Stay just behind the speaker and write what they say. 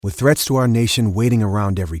With threats to our nation waiting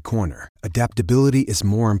around every corner, adaptability is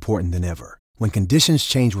more important than ever. When conditions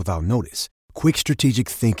change without notice, quick strategic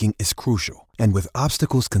thinking is crucial. And with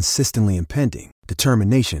obstacles consistently impending,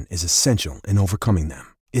 determination is essential in overcoming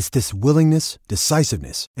them. It's this willingness,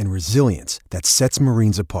 decisiveness, and resilience that sets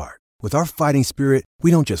Marines apart. With our fighting spirit, we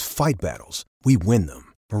don't just fight battles, we win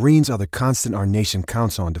them. Marines are the constant our nation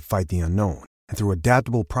counts on to fight the unknown. And through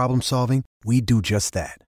adaptable problem solving, we do just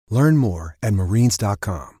that. Learn more at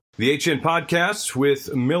marines.com. The HN Podcast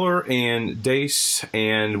with Miller and Dace,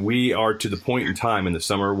 and we are to the point in time in the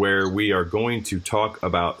summer where we are going to talk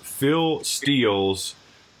about Phil Steele's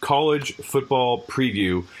college football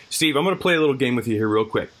preview. Steve, I'm going to play a little game with you here real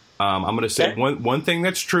quick. I'm going to say one thing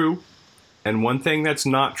that's true and one thing that's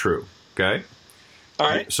not true, okay? All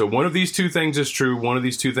right. So one of these two things is true, one of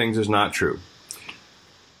these two things is not true.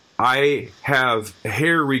 I have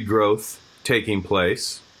hair regrowth taking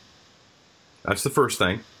place. That's the first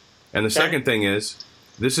thing. And the second thing is,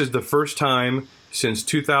 this is the first time since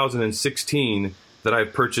 2016 that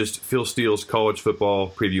I've purchased Phil Steele's college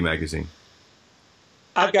football preview magazine.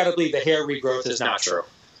 I've got to believe the hair regrowth is not true.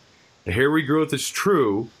 The hair regrowth is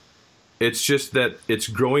true. It's just that it's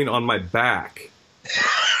growing on my back.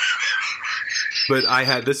 But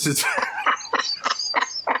this is...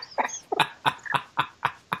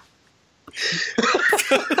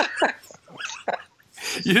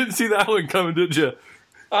 You didn't see that one coming, did you?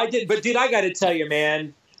 I did, but dude, I got to tell you,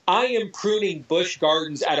 man, I am pruning Busch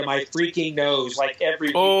Gardens out of my freaking nose like every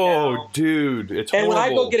week now. Dude, it's and horrible.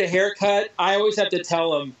 when I go get a haircut, I always have to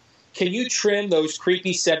tell them, can you trim those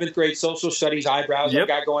creepy 7th grade social studies eyebrows I've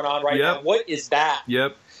got going on right now? What is that?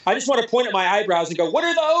 Yep. I just want to point at my eyebrows and go, what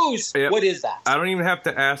are those? Yep. What is that? I don't even have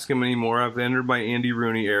to ask him anymore. I've entered my Andy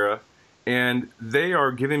Rooney era, and they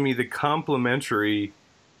are giving me the complimentary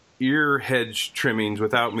ear hedge trimmings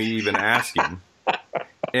without me even asking.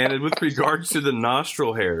 And with regards to the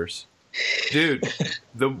nostril hairs, dude,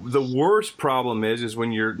 the worst problem is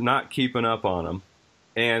when you're not keeping up on them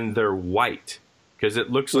and they're white because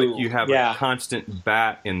it looks like you have a constant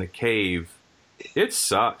bat in the cave. It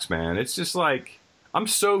sucks, man. It's just like, I'm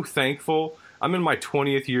so thankful. I'm in my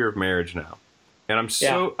 20th year of marriage now, and I'm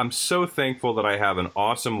so thankful that I have an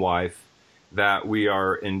awesome wife, that we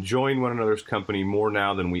are enjoying one another's company more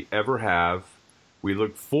now than we ever have. We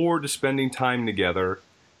look forward to spending time together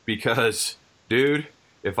because, dude,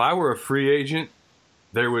 if I were a free agent,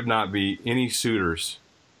 there would not be any suitors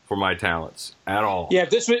for my talents at all. Yeah,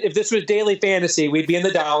 if this was daily fantasy, we'd be in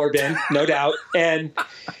the dollar bin, no doubt. And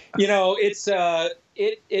you know, it's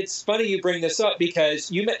funny you bring this up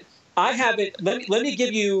because I haven't. Let me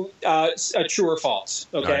give you a true or false.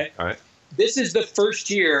 Okay. All right. This is the first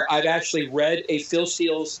year I've actually read a Phil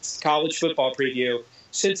Steele's college football preview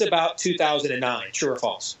since about 2009. True or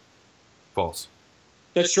false? False.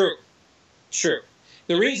 That's true. True.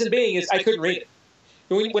 The reason being is I couldn't read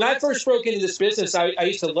it. When I first broke into this business, I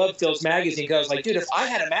used to love Phil's magazine because I was like, dude, if I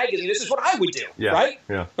had a magazine, this is what I would do, right?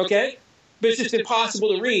 Yeah. Okay? But it's just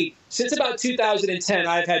impossible to read. Since about 2010,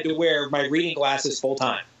 I've had to wear my reading glasses full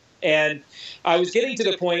time. And I was getting to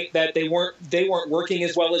the point that they weren't working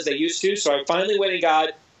as well as they used to. So I finally went and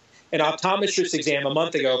got an optometrist exam a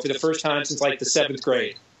month ago for the first time since like the 7th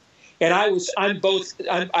grade. And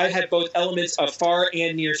I had both elements of far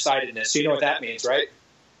and nearsightedness. So you know what that means, right?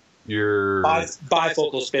 You're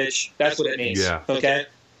bifocals, bitch. That's what it means. Yeah. Okay.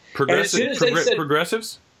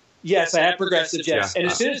 Progressives? Yes, I have progressives. Yes. Yeah.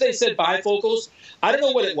 And as soon as they said bifocals, I don't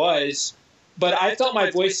know what it was, but I felt my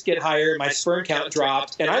voice get higher, my sperm count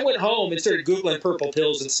dropped, and I went home and started Googling purple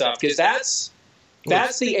pills and stuff because that's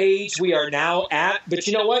the age we are now at. But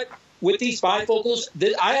you know what? With these bifocals,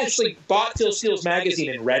 I actually bought Phil Steele's magazine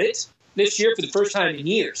and read it this year for the first time in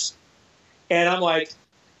years, and I'm like,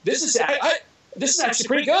 this is actually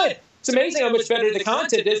pretty good. It's amazing how much better the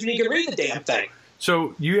content is when you can read the damn thing.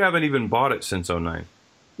 So you haven't even bought it since 2009?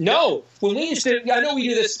 No. When we used to, I know we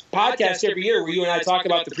do this podcast every year where you and I talk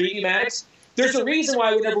about the preview mags. There's a reason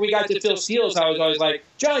why whenever we got to Phil Steele's, I was always like,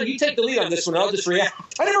 John, you take the lead on this one. I'll just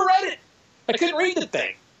react. I never read it. I couldn't read the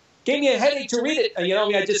thing. Gave me a headache to read it. You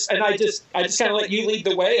know, I just kind of let you lead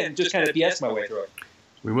the way and just kind of BS my way through it.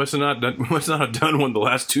 We must not have done one the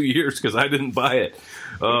last 2 years because I didn't buy it.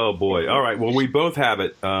 Oh boy! All right. Well, we both have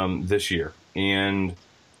it this year, and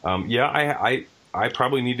I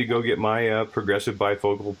probably need to go get my progressive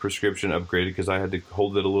bifocal prescription upgraded because I had to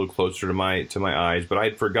hold it a little closer to my eyes. But I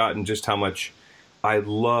had forgotten just how much I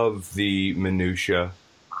love the minutia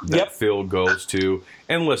that Phil goes to.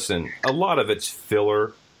 And listen, a lot of it's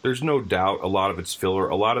filler. There's no doubt a lot of it's filler.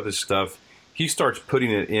 A lot of this stuff, he starts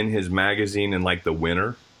putting it in his magazine in like the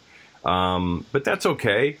winter. But that's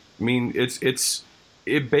okay. I mean, it's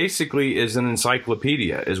it basically is an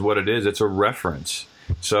encyclopedia, is what it is. It's a reference.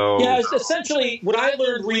 So yeah, it's essentially what I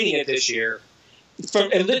learned reading it this year,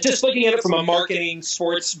 and just looking at it from a marketing,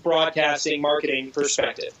 sports broadcasting, marketing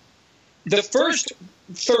perspective. The first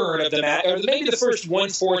third of the or maybe the first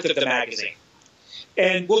 1/4 of the magazine,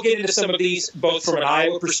 and we'll get into some of these both from an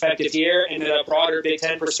Iowa perspective here and a broader Big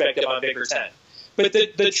Ten perspective on Bigger Ten. But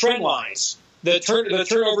the trend lines, the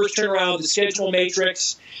turnovers, turnaround, the schedule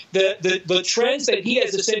matrix, the trends that he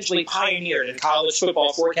has essentially pioneered in college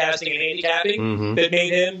football forecasting and handicapping that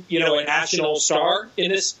made him, a national star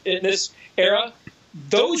in this era.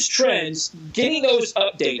 Those trends, getting those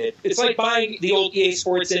updated, it's like buying the old EA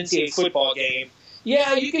Sports NCAA football game.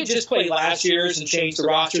 Yeah, you could just play last year's and change the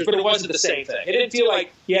rosters, but it wasn't the same thing. It didn't feel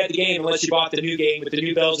like you had the game unless you bought the new game with the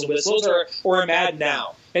new bells and whistles or a Madden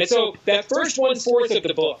Now. And so that first 1/4 of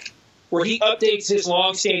the book, where he updates his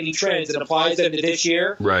long-standing trends and applies them to this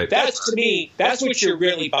year, right. That's, to me, that's what you're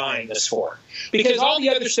really buying this for. Because all the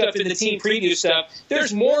other stuff in the team preview stuff,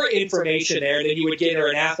 there's more information there than you would get in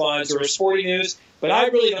an Athlons or a Sporting News, but I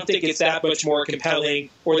really don't think it's that much more compelling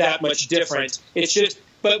or that much different. It's just,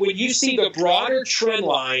 but when you see the broader trend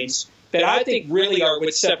lines that I think really are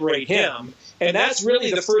what separate him, and that's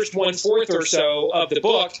really the first 1/4 or so of the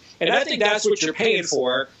book, and I think that's what you're paying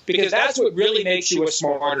for, because that's what really makes you a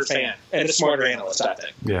smarter fan and a smarter analyst, I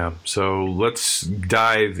think. Yeah, so let's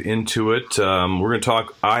dive into it. We're going to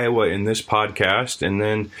talk Iowa in this podcast, and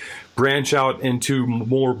then branch out into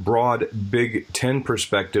more broad Big Ten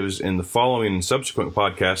perspectives in the following and subsequent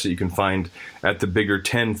podcasts that you can find at the Bigger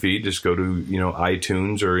Ten feed. Just go to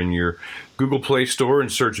iTunes or in your Google Play Store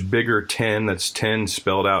and search Bigger 10. That's 10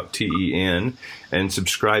 spelled out TEN, and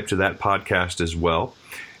subscribe to that podcast as well.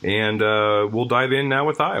 And we'll dive in now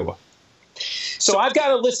with Iowa. So I've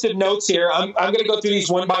got a list of notes here. I'm going to go through these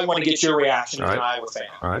one by one and get your reaction as an Iowa fan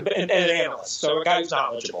and an analyst, so a guy who's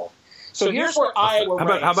knowledgeable. So here's where Iowa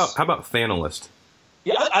ranks. How about Fanalist?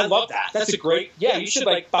 Yeah, I love that. That's a great. Yeah, you should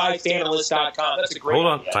buy Fanalist.com. That's a great. Hold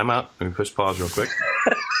on, idea. time out. Let me push pause real quick.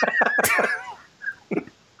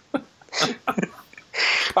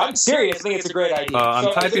 I'm serious. I think it's a great idea.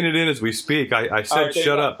 I'm typing it in as we speak. I said right,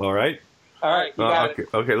 shut up. All right. All right. You got it.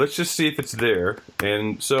 Okay. Let's just see if it's there.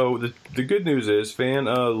 And so the good news is fan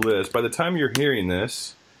list. By the time you're hearing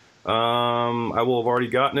this, I will have already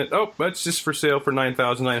gotten it. Oh, that's just for sale for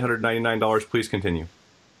 $9,999. Please continue.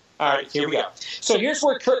 All right, here we go. So here's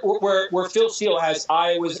where Phil Steele has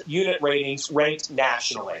Iowa's unit ratings ranked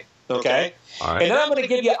nationally. Okay? All right. And then I'm going to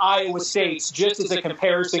give you Iowa State's just as a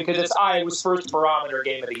comparison, because it's Iowa's first barometer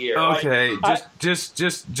game of the year. Okay,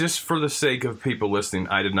 just for the sake of people listening,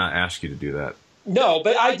 I did not ask you to do that. No,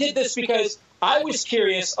 but I did this because I was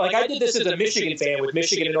curious. I did this as a Michigan fan with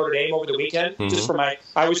Michigan and Notre Dame over the weekend, just for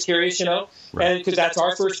I was curious, right. And because that's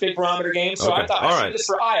our first big barometer game. So I thought I should do this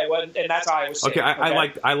for Iowa, and that's Iowa State. Okay,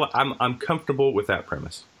 I'm comfortable with that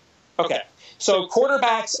premise. Okay, so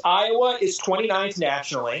quarterbacks, Iowa is 29th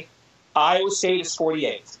nationally. Iowa State is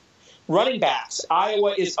 48th. Running backs,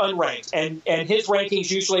 Iowa is unranked, and his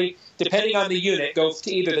rankings usually, depending on the unit, go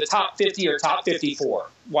to either the top 50 or top 54.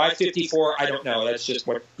 Why 54? I don't know. That's just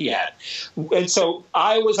what he had. And so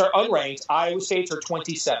Iowa's are unranked. Iowa State's are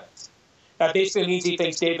 27th. That basically means he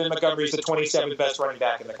thinks David Montgomery is the 27th best running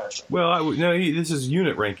back in the country. Well, this is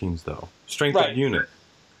unit rankings, though. Strength of unit.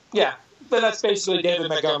 Yeah, but that's basically David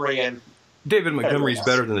Montgomery and David Montgomery's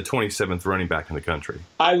better than the 27th running back in the country.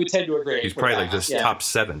 I would tend to agree. He's probably like this top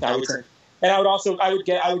 7. I would say. And I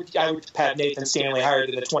would pat Nathan Stanley higher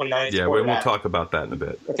than the 29th. Yeah, we'll talk about that in a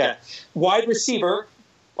bit. Okay. Wide receiver,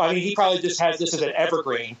 he probably just has this as an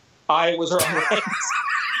evergreen. Iowa's are unranked.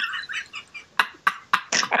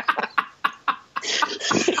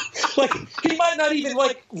 He might not even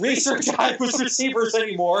research Iowa's receivers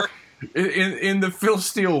anymore. In the Phil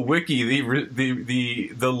Steele wiki,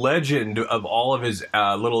 the legend of all of his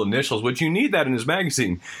little initials, which you need that in his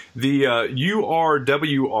magazine, the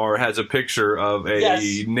URWR has a picture of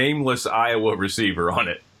a nameless Iowa receiver on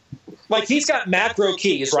it. He's got macro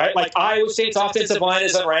keys, right? Iowa State's offensive line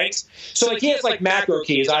is unranked. So he has macro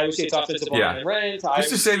keys. Iowa State's offensive line unranked.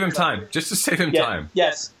 Just to save him time.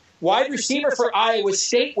 Yes. Wide receiver for Iowa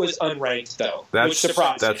State was unranked, though, which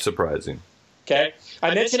surprised me. That's surprising. Okay.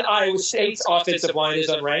 I mentioned Iowa State's offensive line is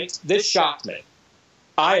unranked. This shocked me.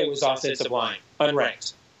 Iowa's offensive line,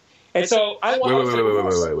 unranked. And so I want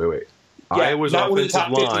to... Wait. Yeah, Iowa's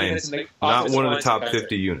offensive line, not one of the top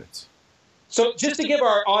 50 units. So just to give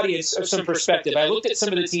our audience some perspective, I looked at some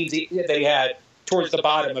of the teams that he had towards the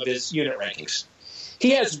bottom of his unit rankings.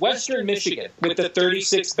 He has Western Michigan with the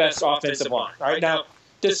 36th best offensive line. All right, now,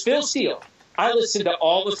 does Phil Steele I listen to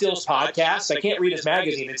all the Phil's podcasts. I can't read his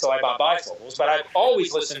magazine until I bought bifocals, but I've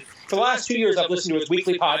always listened. For the last 2 years, I've listened to his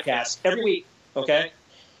weekly podcast every week, okay?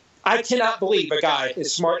 I cannot believe a guy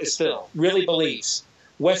as smart as Phil really believes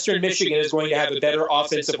Western Michigan is going to have a better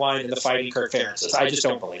offensive line than the Fighting Kirk Ferentzes. I just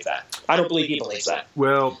don't believe that. I don't believe he believes that.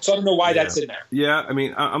 Well, so I don't know why that's in there. Yeah, I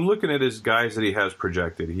mean, I'm looking at his guys that he has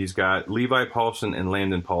projected. He's got Levi Paulson and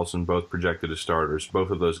Landon Paulson both projected as starters.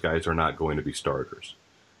 Both of those guys are not going to be starters.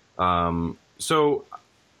 So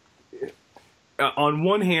on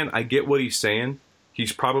one hand, I get what he's saying.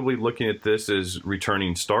 He's probably looking at this as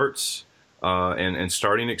returning starts and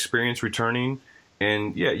starting experience returning.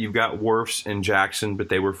 And, yeah, you've got Wirfs and Jackson, but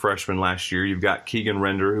they were freshmen last year. You've got Keegan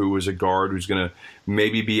Render, who was a guard, who's going to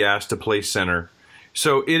maybe be asked to play center.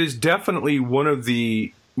 So it is definitely one of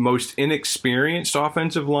the most inexperienced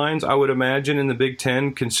offensive lines, I would imagine, in the Big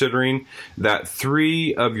Ten, considering that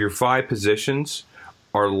 3 of your 5 positions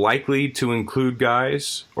are likely to include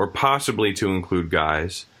guys, or possibly to include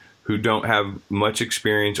guys, who don't have much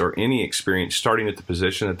experience or any experience starting at the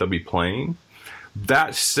position that they'll be playing.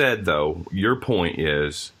 That said, though, your point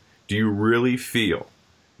is, do you really feel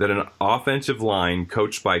that an offensive line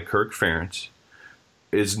coached by Kirk Ferentz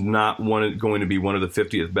is not going to be one of the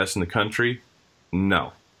 50th best in the country?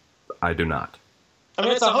 No, I do not. I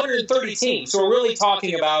mean, it's 130 teams, so we're really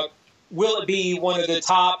talking about, will it be one of the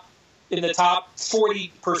top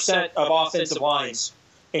 40% of offensive lines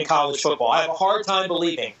in college football? I have a hard time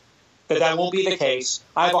believing that won't be the case.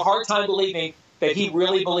 I have a hard time believing that he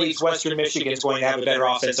really believes Western Michigan is going to have a better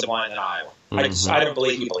offensive line than Iowa. I don't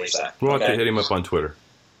believe he believes that. We'll have to hit him up on Twitter.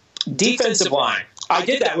 Defensive line. I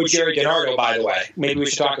did that with Jerry DiNardo, by the way. Maybe we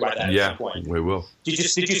should talk about that at some point. We will. Did you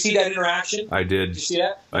see that interaction? I did. Did you see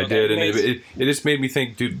that? I did, and it just made me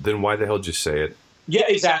think, dude, then why the hell just say it? Yeah,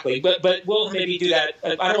 exactly. But we'll maybe do that.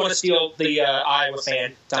 I don't want to steal the Iowa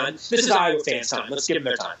fan time. This is Iowa fans' time. Let's give them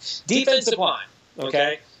their time. Defensive line,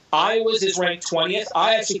 okay? Iowa's is ranked 20th.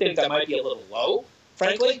 I actually think that might be a little low,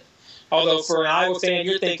 frankly. Although for an Iowa fan,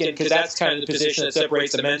 you're thinking, because that's kind of the position that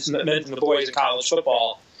separates the men from the boys in college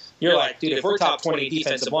football, you're like, dude, if we're top 20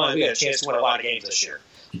 defensive line, we got a chance to win a lot of games this year.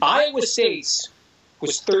 Iowa State's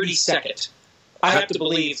was 32nd. I have to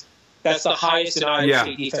believe that's the highest in Iowa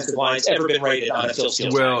State defensive line's ever been rated on a Phil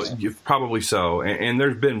Steele. Well, probably so. And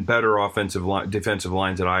there's been better defensive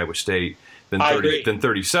lines at Iowa State than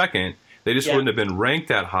 32nd. They just wouldn't have been ranked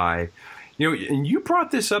that high. You know, and you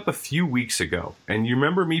brought this up a few weeks ago, and you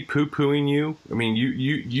remember me poo-pooing you? I mean,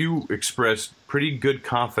 you expressed pretty good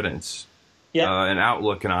confidence and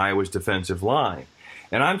outlook in Iowa's defensive line.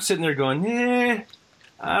 And I'm sitting there going,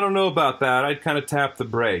 I don't know about that. I'd kind of tap the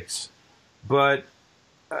brakes. But,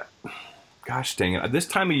 gosh dang it, this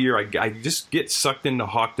time of year I just get sucked into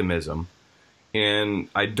Hawktomism, and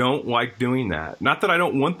I don't like doing that. Not that I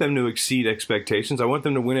don't want them to exceed expectations. I want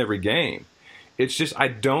them to win every game. It's just I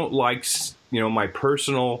don't like, my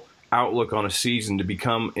personal outlook on a season to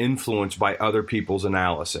become influenced by other people's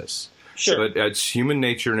analysis. Sure. But it's human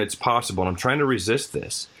nature, and it's possible, and I'm trying to resist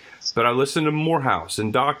this. But I listen to Morehouse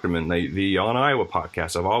and Doctorman, the On Iowa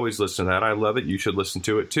podcast. I've always listened to that. I love it. You should listen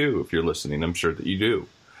to it, too, if you're listening. I'm sure that you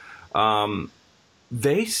do.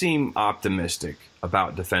 They seem optimistic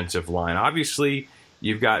about defensive line. Obviously,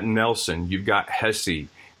 you've got Nelson, you've got Hesse,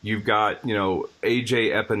 you've got, A.J.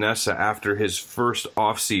 Epinesa after his first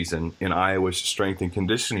offseason in Iowa's strength and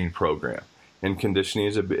conditioning program. And conditioning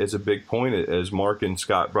is a big point, as Mark and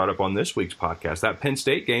Scott brought up on this week's podcast. That Penn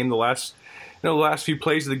State game, the last few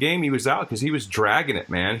plays of the game, he was out because he was dragging it,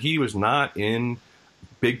 man. He was not in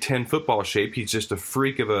Big Ten football shape. He's just a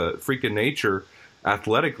freak of nature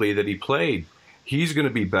athletically that he played. He's going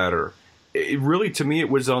to be better. Really, to me, it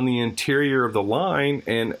was on the interior of the line,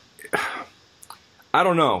 and I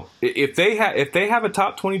don't know. If they have a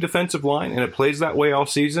top 20 defensive line and it plays that way all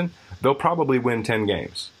season, they'll probably win 10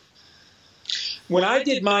 games. When I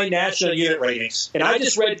did my national unit ratings, and I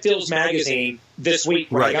just read Phil's magazine this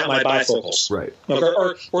week when I got my bifocals, right,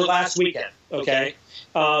 or last weekend, okay,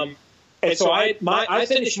 and so I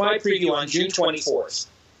finished my preview on June 24th,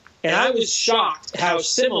 and I was shocked how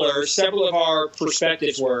similar several of our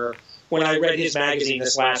perspectives were when I read his magazine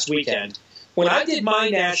this last weekend. When I did my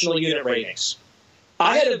national unit ratings,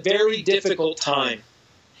 I had a very difficult time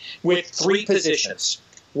with 3 positions: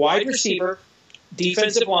 wide receiver,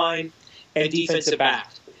 defensive line, and defensive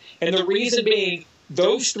back. And the reason being,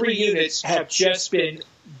 those 3 units have just been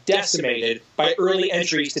decimated by early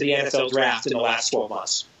entries to the NFL draft in the last 12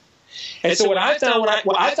 months. And so what I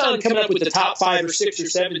found coming up with the top 5 or 6 or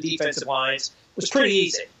 7 defensive lines was pretty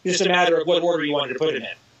easy. Just a matter of what order you wanted to put them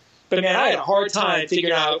in. But man, I had a hard time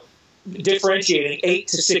figuring out differentiating 8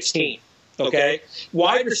 to 16. Okay?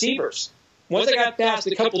 Wide receivers. once I got past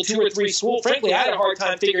a couple, 2 or 3 schools, frankly, I had a hard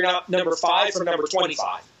time figuring out number 5 from number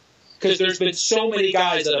 25 because there's been so many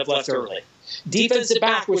guys that have left early. Defensive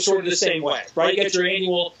back was sort of the same way, right? You get your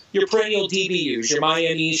perennial DBUs, your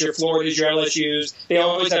Miamis, your Floridas, your LSUs. They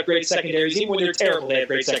always have great secondaries. Even when they're terrible, they have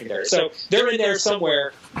great secondaries. So they're in there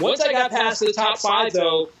somewhere. Once I got past the top 5,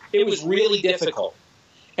 though, it was really difficult.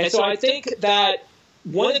 And so I think that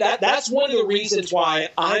that's one of the reasons why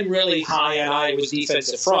I'm really high on Iowa's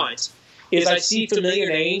defensive front is I see familiar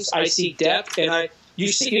names, I see depth, and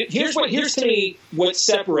here's to me what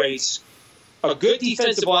separates a good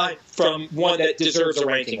defensive line from one that deserves a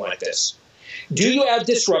ranking like this. Do you have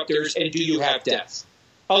disruptors and do you have depth?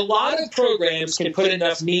 A lot of programs can put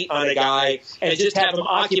enough meat on a guy and just have him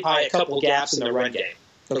occupy a couple gaps in the run game.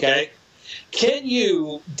 Okay? Can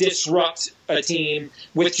you disrupt a team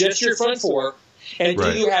with just your front four? And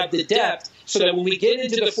do you have the depth so that when we get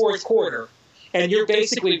into the fourth quarter and you're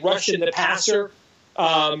basically rushing the passer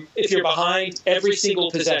if you're behind every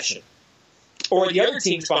single possession, or the other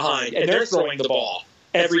team's behind and they're throwing the ball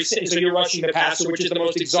so you're rushing the passer, which is the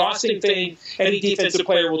most exhausting thing any defensive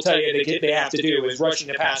player will tell you they have to do is rushing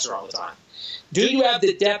the passer all the time. Do you have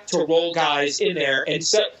the depth to roll guys in there and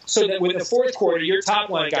so that with the fourth quarter your top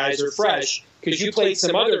line guys are fresh because you played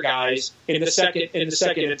some other guys in the second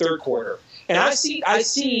and third quarter? And I see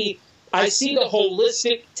the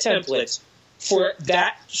holistic template for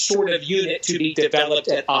that sort of unit to be developed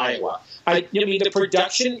at Iowa. I mean, the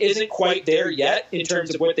production isn't quite there yet in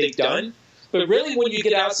terms of what they've done, but really when you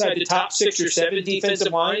get outside the top 6 or 7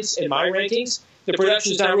 defensive lines in my rankings, the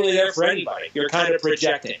production's not really there for anybody. You're kind of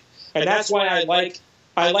projecting. And that's why I like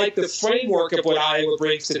the framework of what Iowa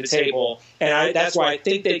brings to the table, and that's why I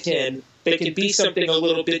think they can be something a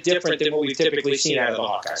little bit different than what we've typically seen out of the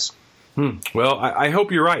Hawkeyes. Well, I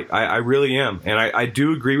hope you're right. I really am. And I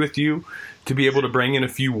do agree with you to be able to bring in a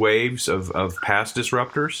few waves of pass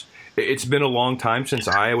disruptors. It's been a long time since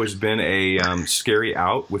Iowa's been a scary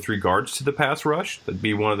out with regards to the pass rush. That'd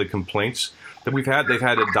be one of the complaints that we've had. They've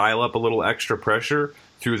had to dial up a little extra pressure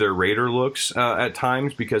through their Raider looks at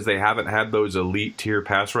times because they haven't had those elite tier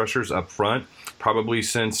pass rushers up front, probably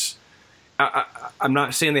since I'm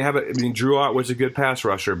not saying they haven't. I mean, Drew Ott was a good pass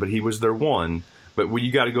rusher, but he was their one. But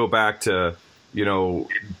you got to go back to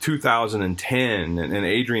 2010 and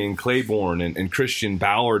Adrian Claiborne and Christian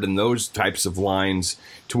Ballard and those types of lines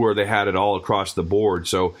to where they had it all across the board.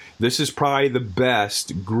 So this is probably the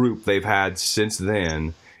best group they've had since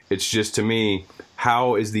then. It's just, to me,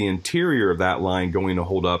 how is the interior of that line going to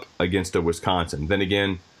hold up against a Wisconsin? Then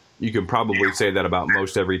again, you can probably say that about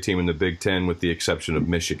most every team in the Big Ten with the exception of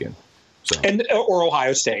Michigan. Or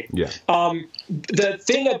Ohio State. Yeah.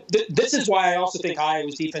 This is why I also think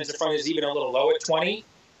Iowa's defensive front is even a little low at 20.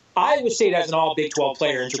 Iowa State has an all Big 12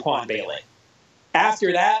 player in Jaquan Bailey.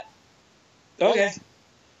 After that, okay.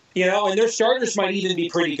 And their starters might even be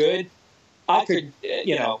pretty good.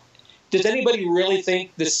 Does anybody really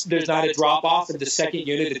think there's not a drop-off in the second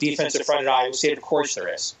unit of defensive front at Iowa State? Of course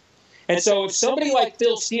there is. And so if somebody like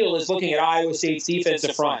Phil Steele is looking at Iowa State's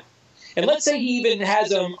defensive front, and let's say he even has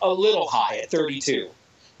them a little high at 32.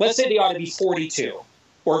 Let's say they ought to be 42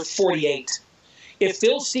 or 48. If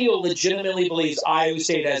Phil Steele legitimately believes Iowa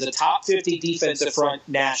State has a top 50 defensive front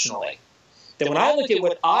nationally, then when I look at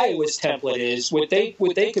what Iowa's template is, what they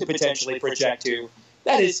could potentially project to,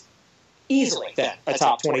 that is easily then a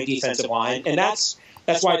top 20 defensive line. And that's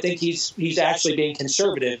why I think he's actually being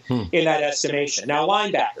conservative in that estimation. Now,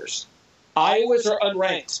 linebackers. Iowa's are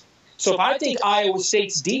unranked. So if I think Iowa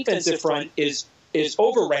State's defensive front is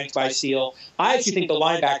overranked by Steele, I actually think the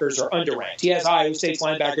linebackers are underranked. He has Iowa State's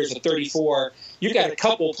linebackers at 34. You've got a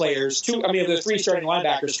couple players. Of the 3 starting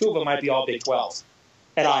linebackers, 2 of them might be all Big 12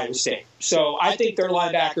 at Iowa State. So I think their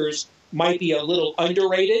linebackers might be a little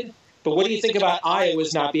underrated. But what do you think about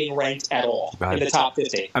Iowa's not being ranked at all in the top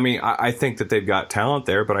 50? I mean, I think that they've got talent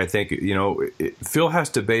there, but I think, Phil has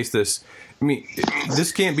to base this. I mean,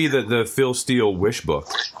 this can't be the Phil Steele wish book,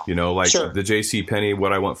 Sure. The J.C. Penney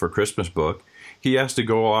What I Want for Christmas book. He has to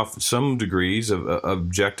go off some degrees of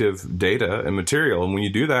objective data and material. And when you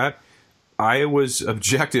do that, Iowa's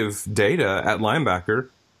objective data at linebacker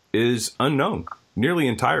is unknown nearly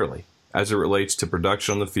entirely as it relates to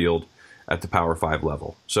production on the field at the Power 5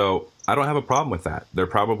 level. So I don't have a problem with that. There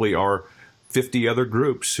probably are 50 other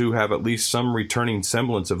groups who have at least some returning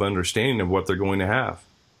semblance of understanding of what they're going to have.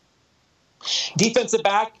 Defensive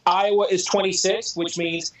back, Iowa is 26th, which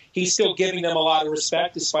means he's still giving them a lot of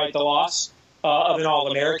respect despite the loss of an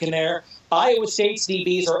All-American there. Iowa State's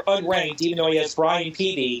DBs are unranked, even though he has Brian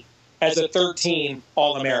Peavy as a third-team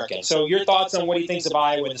All-American. So your thoughts on what he thinks of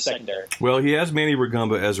Iowa in the secondary? Well, he has Manny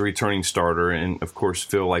Rugamba as a returning starter, and of course,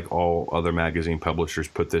 Phil, like all other magazine publishers,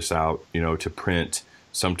 put this out, to print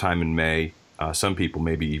sometime in May. Some people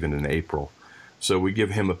maybe even in April. So we give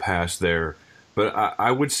him a pass there. But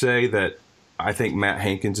I would say that I think Matt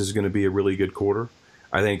Hankins is going to be a really good corner.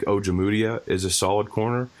 I think Ojemudia is a solid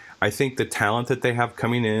corner. I think the talent that they have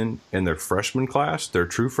coming in their freshman class, their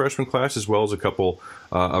true freshman class, as well as a couple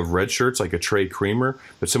of red shirts like a Trey Creamer,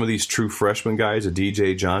 but some of these true freshman guys, a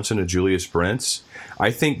DJ Johnson, a Julius Brents.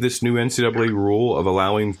 I think this new NCAA rule of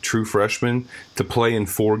allowing true freshmen to play in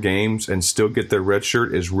 4 games and still get their red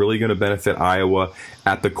shirt is really going to benefit Iowa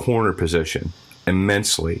at the corner position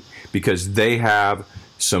immensely, because they have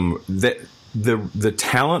the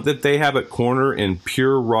talent that they have at corner in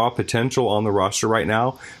pure raw potential on the roster right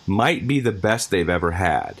now might be the best they've ever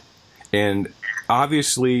had. And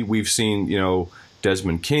obviously we've seen,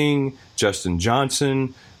 Desmond King, Justin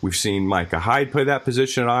Johnson, we've seen Micah Hyde play that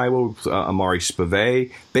position at Iowa, Amari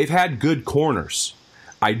Spivey. They've had good corners.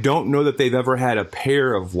 I don't know that they've ever had a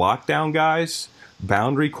pair of lockdown guys,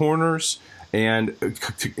 boundary corners. And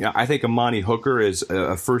I think Amani Hooker is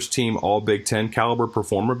a first-team All-Big Ten caliber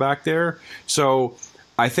performer back there. So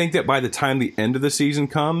I think that by the time the end of the season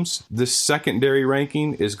comes, this secondary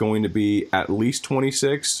ranking is going to be at least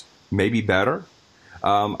 26, maybe better.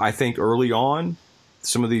 I think early on,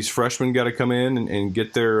 some of these freshmen got to come in and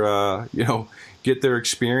get their, get their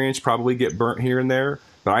experience, probably get burnt here and there.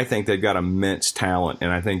 But I think they've got immense talent,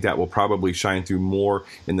 and I think that will probably shine through more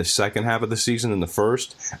in the second half of the season than the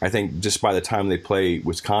first. I think just by the time they play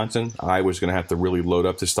Wisconsin, Iowa's going to have to really load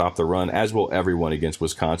up to stop the run, as will everyone against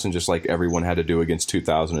Wisconsin, just like everyone had to do against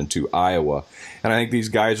 2002 Iowa. And I think these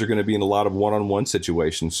guys are going to be in a lot of one-on-one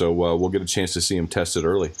situations, so we'll get a chance to see them tested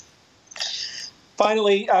early.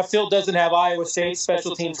 Finally, Phil doesn't have Iowa State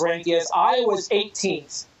special teams ranked. He has Iowa's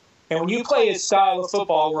 18th. And when you play a style of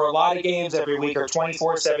football where a lot of games every week are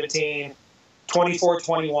 24-17,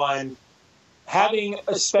 24-21, having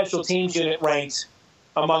a special teams unit ranked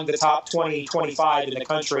among the top 20, 25 in the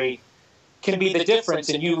country can be the difference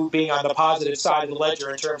in you being on the positive side of the ledger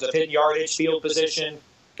in terms of hit yardage, field position,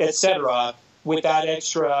 etc., with that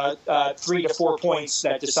extra 3 to 4 points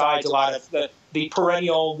that decides a lot of the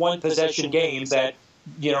perennial one-possession games that,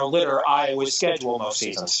 litter Iowa's schedule most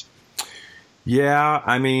seasons. Yeah,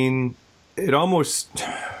 I mean, it almost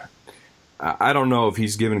 – I don't know if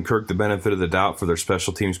he's given Kirk the benefit of the doubt for their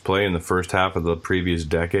special teams play in the first half of the previous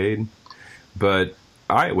decade, but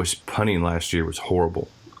Iowa's punting last year was horrible,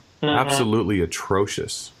 absolutely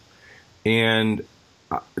atrocious. And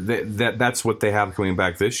that's what they have coming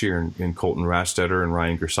back this year in Colton Rastetter and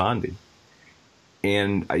Ryan Gersandi.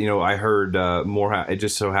 And I heard more. It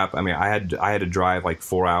just so happened. I mean, I had to drive like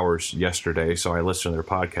 4 hours yesterday, so I listened to their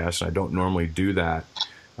podcast, and I don't normally do that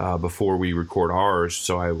before we record ours.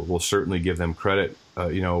 So I will certainly give them credit.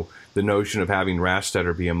 The notion of having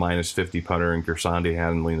Rastetter be a -50 punter and Gersandi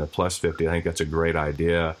handling the +50, I think that's a great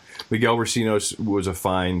idea. Miguel Recinos was a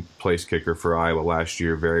fine place kicker for Iowa last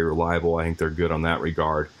year, very reliable. I think they're good on that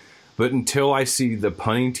regard. But until I see the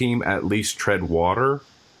punting team at least tread water,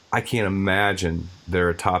 I can't imagine they're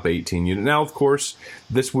a top 18 unit. Now, of course,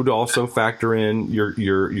 this would also factor in your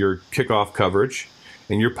kickoff coverage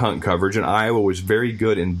and your punt coverage, and Iowa was very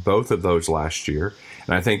good in both of those last year.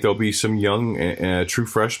 And I think there'll be some young true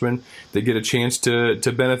freshmen that get a chance to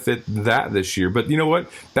benefit that this year. But you know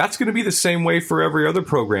what? That's going to be the same way for every other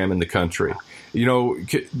program in the country.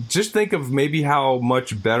 Just think of maybe how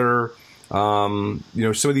much better some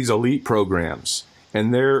of these elite programs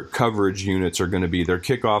and their coverage units are going to be, their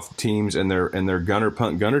kickoff teams and their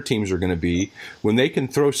punt gunner teams are going to be, when they can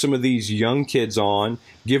throw some of these young kids on,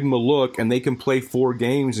 give them a look, and they can play 4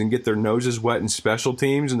 games and get their noses wet in special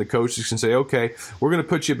teams, and the coaches can say, okay, we're going to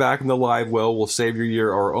put you back in the live well, we'll save your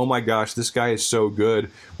year, or oh my gosh, this guy is so good,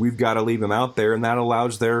 we've got to leave him out there, and that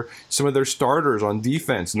allows some of their starters on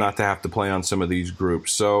defense not to have to play on some of these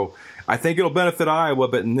groups. So I think it'll benefit Iowa,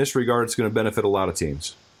 but in this regard, it's going to benefit a lot of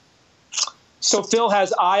teams. So Phil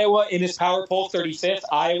has Iowa in his power poll 35th,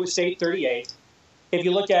 Iowa State 38th. If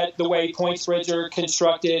you look at the way point spreads are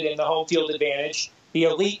constructed and the home field advantage, the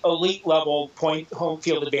elite level point home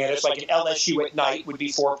field advantage, like an LSU at night, would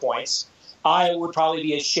be 4 points. Iowa would probably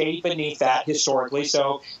be a shade beneath that historically.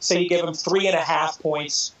 So say you give them 3.5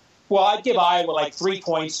 points. Well, I'd give Iowa like 3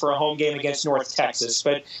 points for a home game against North Texas,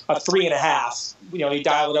 but a 3.5, you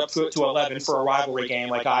dial it up to 11 for a rivalry game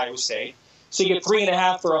like Iowa State. So you get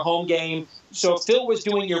 3.5 for a home game. So if Phil was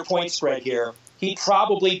doing your point spread here, he'd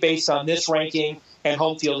probably, based on this ranking and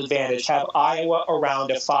home field advantage, have Iowa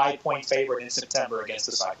around a 5-point favorite in September against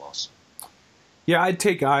the Cyclones. Yeah, I'd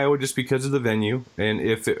take Iowa just because of the venue. And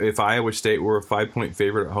if Iowa State were a 5-point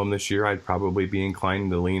favorite at home this year, I'd probably be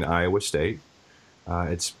inclined to lean Iowa State.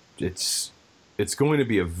 It's going to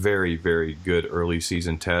be a very, very good early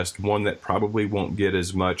season test, one that probably won't get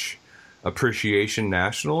as much appreciation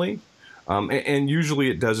nationally. And usually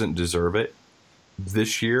it doesn't deserve it.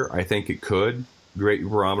 This year, I think it could. Great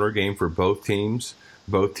barometer game for both teams.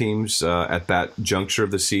 Both teams at that juncture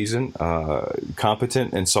of the season,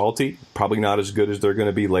 competent and salty, probably not as good as they're going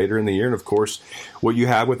to be later in the year. And, of course, what you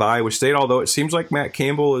have with Iowa State, although it seems like Matt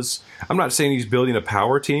Campbell is – I'm not saying he's building a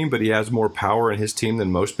power team, but he has more power in his team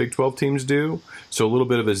than most Big 12 teams do. So a little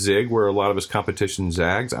bit of a zig where a lot of his competition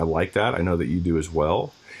zags. I like that. I know that you do as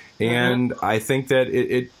well. And I think that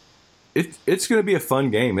it's going to be a fun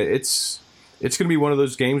game. It's going to be one of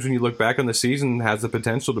those games when you look back on the season has the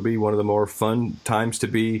potential to be one of the more fun times to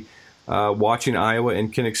be watching Iowa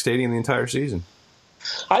and Kinnick Stadium the entire season.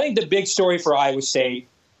 I think the big story for Iowa State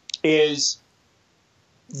is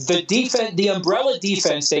the defense, the umbrella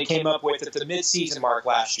defense they came up with at the midseason mark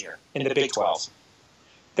last year in the Big 12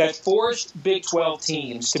 that forced Big 12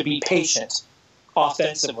 teams to be patient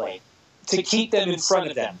offensively, to keep them in front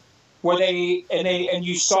of them, and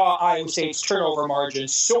you saw Iowa State's turnover margin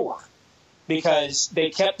soar. Because they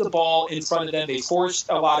kept the ball in front of them, they forced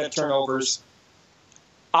a lot of turnovers.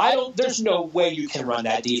 There's no way you can run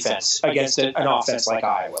that defense against an offense like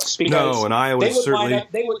Iowa's. No, and Iowa certainly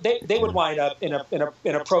they would wind up in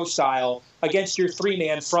a pro style against your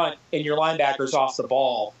 3-man front and your linebackers off the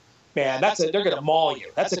ball. Man, they're going to maul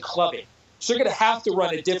you. That's a clubbing. So they're going to have to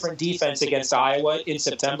run a different defense against Iowa in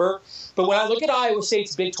September. But when I look at Iowa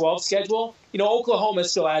State's Big 12 schedule, Oklahoma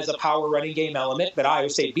still has a power running game element, but Iowa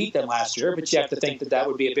State beat them last year. But you have to think that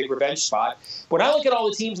would be a big revenge spot. When I look at all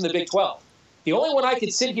the teams in the Big 12, the only one I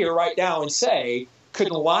could sit here right now and say could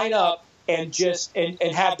line up and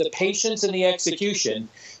have the patience and the execution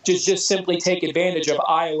to just simply take advantage of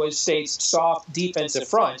Iowa State's soft defensive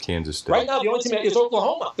front. Kansas State. Right now, the only team is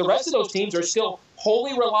Oklahoma. The rest of those teams are still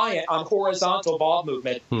wholly reliant on horizontal ball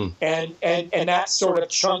movement and that sort of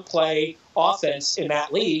chunk play offense in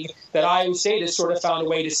that league that Iowa State has sort of found a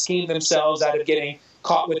way to scheme themselves out of getting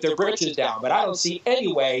caught with their britches down. But I don't see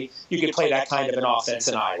any way you could play that kind of an offense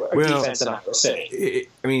in Iowa or defense in Iowa City.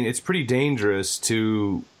 It's pretty dangerous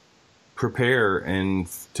to prepare and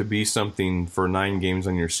to be something for 9 games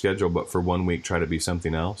on your schedule, but for 1 week try to be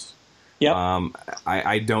something else. Yep.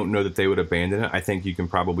 I don't know that they would abandon it. I think you can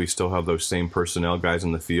probably still have those same personnel guys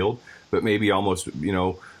in the field, but maybe almost,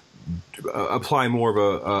 apply more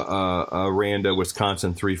of a Randa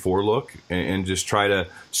Wisconsin 3-4 look and just try to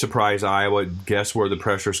surprise Iowa, guess where the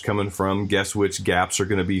pressure's coming from, guess which gaps are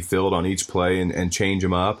going to be filled on each play and change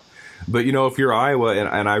them up. But, if you're Iowa,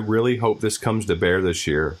 and I really hope this comes to bear this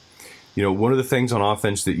year, one of the things on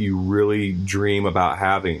offense that you really dream about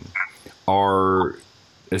having are,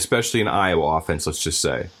 especially in Iowa offense, let's just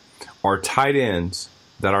say, are tight ends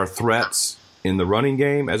that are threats in the running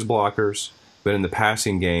game as blockers, but in the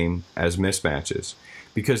passing game as mismatches.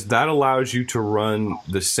 Because that allows you to run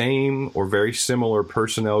the same or very similar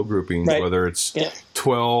personnel groupings, right, whether it's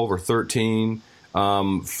 12 or 13,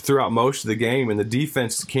 throughout most of the game. And the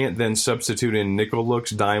defense can't then substitute in nickel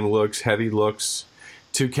looks, dime looks, heavy looks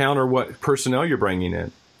to counter what personnel you're bringing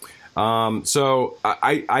in. So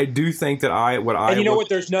I do think that what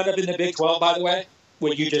there's none of in the Big 12, by the way,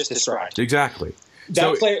 what you just described. Exactly.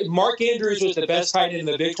 Player, Mark Andrews was the best tight end in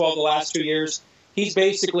the Big 12 the last 2 years. He's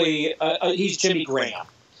basically he's Jimmy Graham.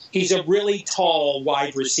 He's a really tall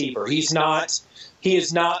wide receiver. He is not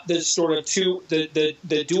the sort of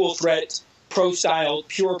the dual threat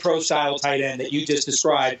pure pro style tight end that you just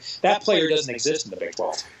described. That player doesn't exist in the Big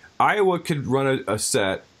 12. Iowa could run a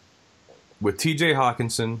set with T.J.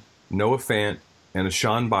 Hawkinson, Noah Fant, and a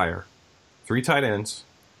Sean Beyer, 3 tight ends,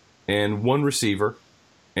 and 1 receiver,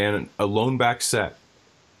 and a lone back set.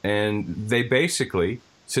 And they basically,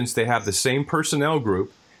 since they have the same personnel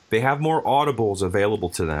group, they have more audibles available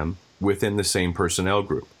to them within the same personnel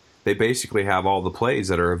group. They basically have all the plays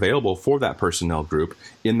that are available for that personnel group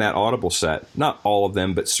in that audible set. Not all of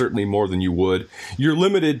them, but certainly more than you would. You're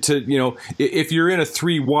limited to, if you're in a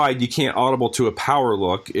 3 wide, you can't audible to a power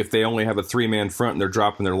look if they only have a 3-man front and they're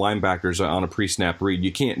dropping their linebackers on a pre-snap read.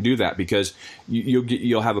 You can't do that because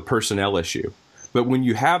you'll have a personnel issue. But when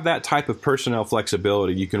you have that type of personnel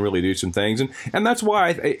flexibility, you can really do some things. And that's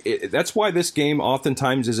why this game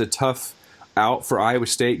oftentimes is a tough out for Iowa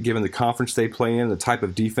State, given the conference they play in, the type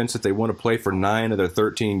of defense that they want to play for 9 of their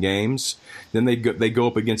 13 games. Then they go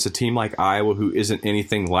up against a team like Iowa who isn't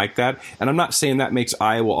anything like that. And I'm not saying that makes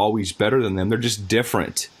Iowa always better than them. They're just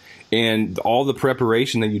different. And all the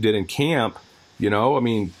preparation that you did in camp,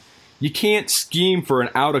 You can't scheme for an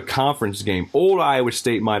out-of-conference game. Old Iowa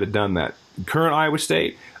State might have done that. Current Iowa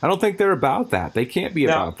State, I don't think they're about that. They can't be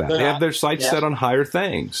about that. They have their sights set on higher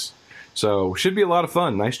things. So should be a lot of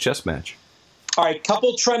fun. Nice chess match. All right,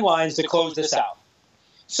 couple trend lines to close this out.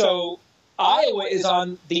 So Iowa is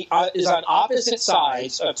on opposite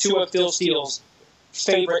sides of two of Phil Steele's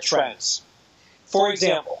favorite trends. For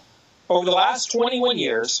example, over the last 21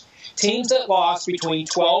 years, teams that lost between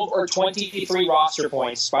 12 or 23 roster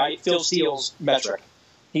points by Phil Steele's metric.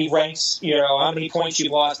 He ranks, how many points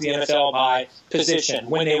you've lost in the NFL by position,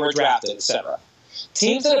 when they were drafted, etc.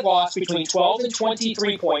 Teams that have lost between 12 and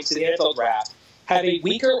 23 points in the NFL draft have a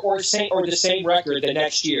weaker or the same record the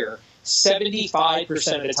next year,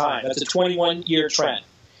 75% of the time. That's a 21-year trend.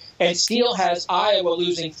 And Steele has Iowa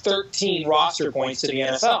losing 13 roster points to the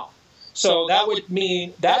NFL. So that would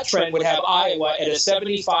mean that trend would have Iowa at a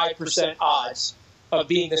 75% odds of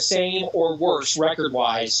being the same or worse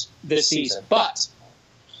record-wise this season. But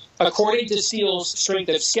according to Steele's strength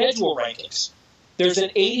of schedule rankings, there's an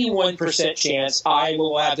 81% chance Iowa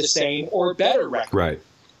will have the same or better record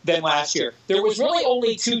than last year. There was really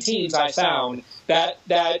only two teams I found that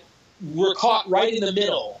were caught right in the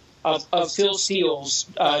middle of Phil Steele's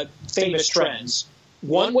famous trends.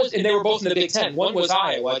 One was, and they were both in the Big Ten. One was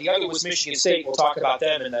Iowa. The other was Michigan State. We'll talk about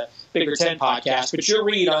them in the Bigger Ten podcast. But your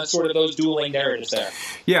read on sort of those dueling narratives there.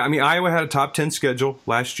 Yeah, I mean, Iowa had a top 10 schedule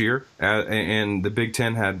last year, and the Big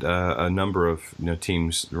Ten had a number of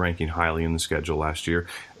teams ranking highly in the schedule last year.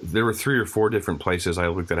 There were 3 or 4 different places I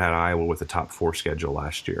looked at had Iowa with a top 4 schedule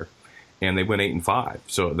last year. And they went 8-5.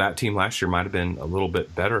 So that team last year might have been a little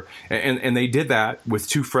bit better. And they did that with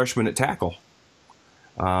 2 freshmen at tackle.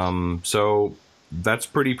 So that's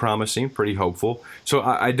pretty promising, pretty hopeful. So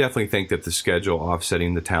I definitely think that the schedule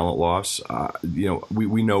offsetting the talent loss,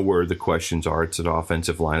 we know where the questions are. It's an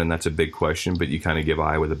offensive line, and that's a big question, but you kind of give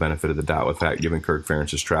Iowa the benefit of the doubt with that, given Kirk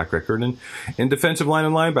Ferentz's track record and defensive line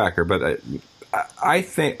and linebacker. But I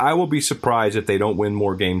think I will be surprised if they don't win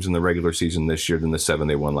more games in the regular season this year than the 7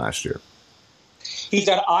 they won last year. He's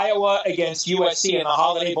got Iowa against USC in the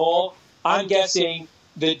Holiday Bowl. I'm guessing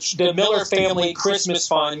the Miller Family Christmas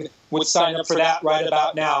Fund would sign up for that right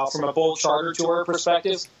about now from a bowl charter tour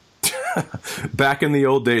perspective. Back in the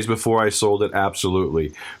old days before I sold it,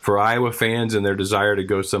 absolutely. For Iowa fans and their desire to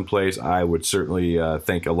go someplace, I would certainly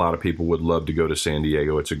think a lot of people would love to go to San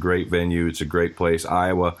Diego. It's a great venue. It's a great place.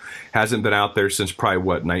 Iowa hasn't been out there since probably,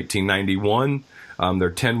 1991?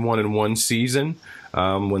 Their 10-1-1 season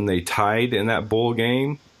when they tied in that bowl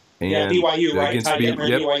game. And BYU, right?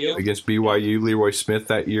 BYU. Against BYU, Leroy Smith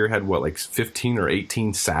that year had, 15 or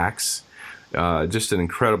 18 sacks? Just an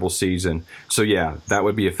incredible season. So, yeah, that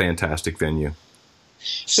would be a fantastic venue.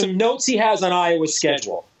 Some notes he has on Iowa's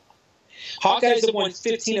schedule. Hawkeyes have won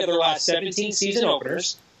 15 of their last 17 season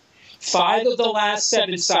openers. 5 of the last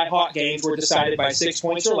 7 Cy-Hawk games were decided by 6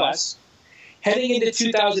 points or less. Heading into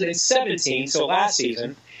 2017, so last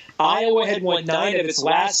season, Iowa had won 9 of its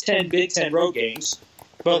last 10 Big Ten road games,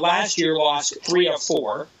 but last year lost 3 of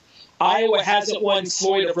 4. Iowa hasn't won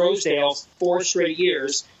Floyd of Rosedale 4 straight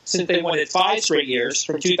years since they won it 5 straight years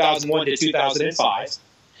from 2001 to 2005.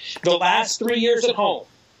 The last 3 years at home,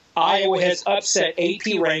 Iowa has upset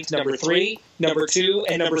AP ranked number 3, number 2,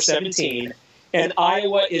 and number 17, and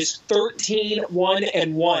Iowa is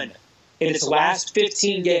 13-1-1 in its last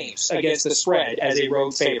 15 games against the spread as a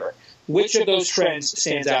road favorite. Which of those trends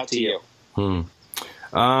stands out to you?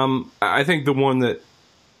 I think the one that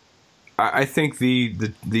I think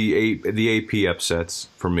the AP upsets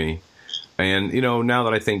for me. And, now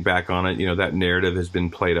that I think back on it, that narrative has been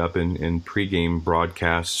played up in pregame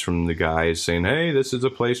broadcasts from the guys saying, hey, this is a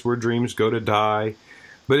place where dreams go to die.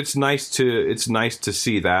 But it's nice to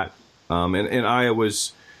see that. And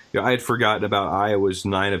Iowa's, I had forgotten about Iowa's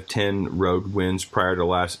 9 of 10 road wins prior to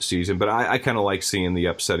last season. But I kind of like seeing the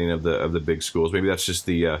upsetting of the big schools. Maybe that's just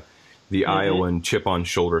the Iowan chip on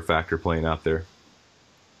shoulder factor playing out there.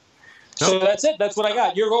 So that's it. That's what I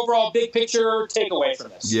got. Your overall big picture takeaway from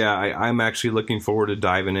this. Yeah, I'm actually looking forward to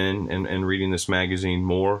diving in and reading this magazine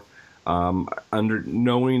more.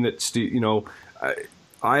 Knowing that,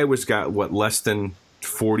 Iowa's got, less than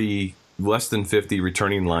 50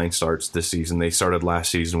 returning line starts this season. They started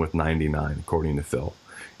last season with 99, according to Phil.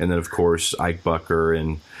 And then, of course, Ike Bucker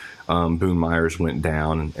and Boone Myers went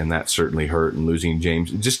down, and that certainly hurt. And losing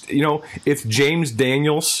James. Just, if James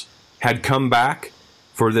Daniels had come back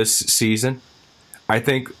for this season, I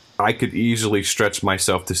think I could easily stretch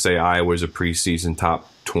myself to say Iowa's a preseason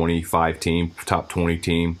top 25 team, top 20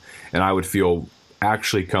 team, and I would feel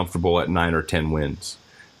actually comfortable at 9 or 10 wins.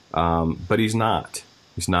 But he's not.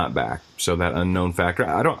 He's not back. So that unknown factor.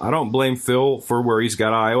 I don't blame Phil for where he's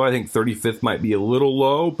got Iowa. I think 35th might be a little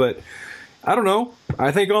low, but I don't know.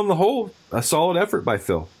 I think on the whole, a solid effort by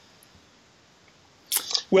Phil.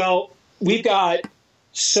 Well, we've got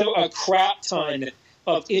a crap ton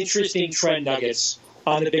of interesting trend nuggets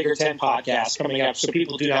on the Bigger Ten podcast coming up, so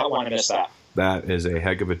people do not want to miss that. That is a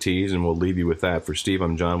heck of a tease, and we'll leave you with that. For Steve,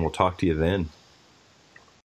 I'm John. We'll talk to you then.